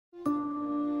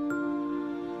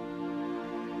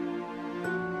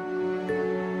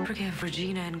forgive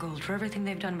Regina and Gold for everything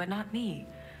they've done, but not me.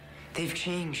 They've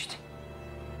changed.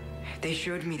 They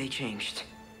showed me they changed.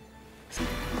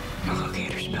 The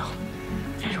locator's bill.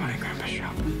 Here's one at Grandpa's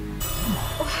shop.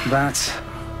 That's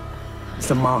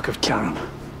the mark of Karen.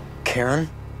 Karen?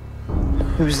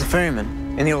 He was the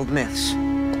ferryman in the old myths.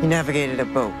 He navigated a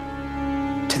boat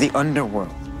to the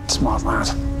underworld. Smart lad.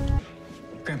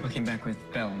 Grandpa came back with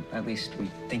Belle. At least we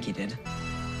think he did.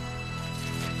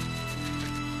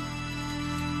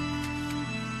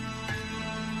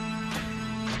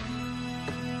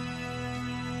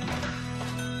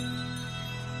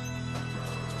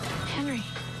 Henry,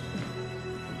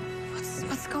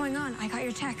 what's going on? I got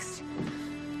your text.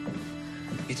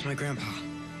 It's my grandpa.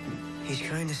 He's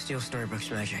trying to steal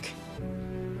Storybook's magic.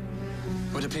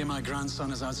 Would appear my grandson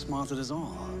is outsmarted us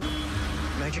all.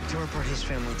 Magic tore apart his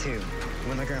family, too,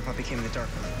 when my grandpa became the Dark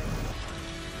One.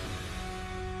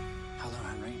 Hello,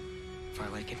 Henry. If I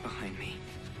like it behind me,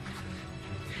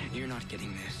 you're not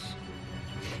getting this.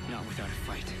 Not without a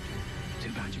fight.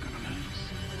 Too bad you're gonna lose.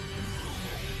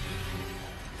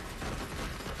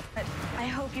 But I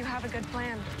hope you have a good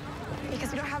plan.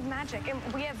 Because we don't have magic, and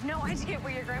we have no idea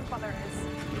where your grandfather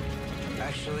is.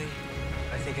 Actually,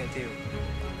 I think I do.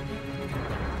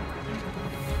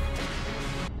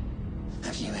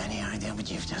 Have you any idea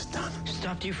what you've just done?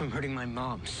 Stopped you from hurting my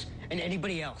moms and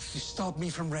anybody else. You stopped me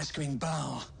from rescuing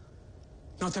Belle.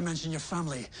 Not to mention your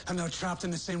family, and now trapped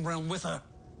in the same realm with her.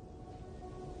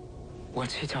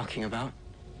 What's he talking about?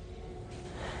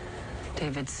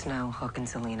 David, Snow, Hook, and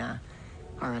Selena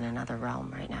are in another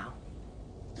realm right now.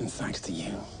 And thanks to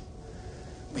you,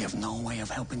 we have no way of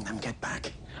helping them get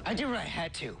back. I did what I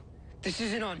had to. This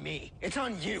isn't on me. It's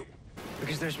on you.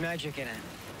 Because there's magic in it.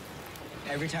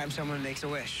 Every time someone makes a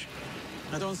wish.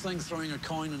 I don't think throwing a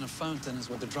coin in a fountain is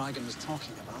what the dragon was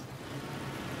talking about.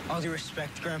 All due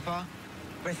respect, Grandpa,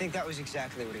 but I think that was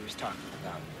exactly what he was talking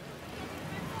about.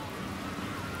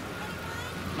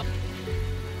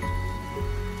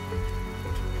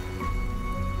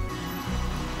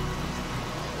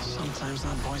 Sometimes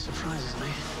that boy surprises me.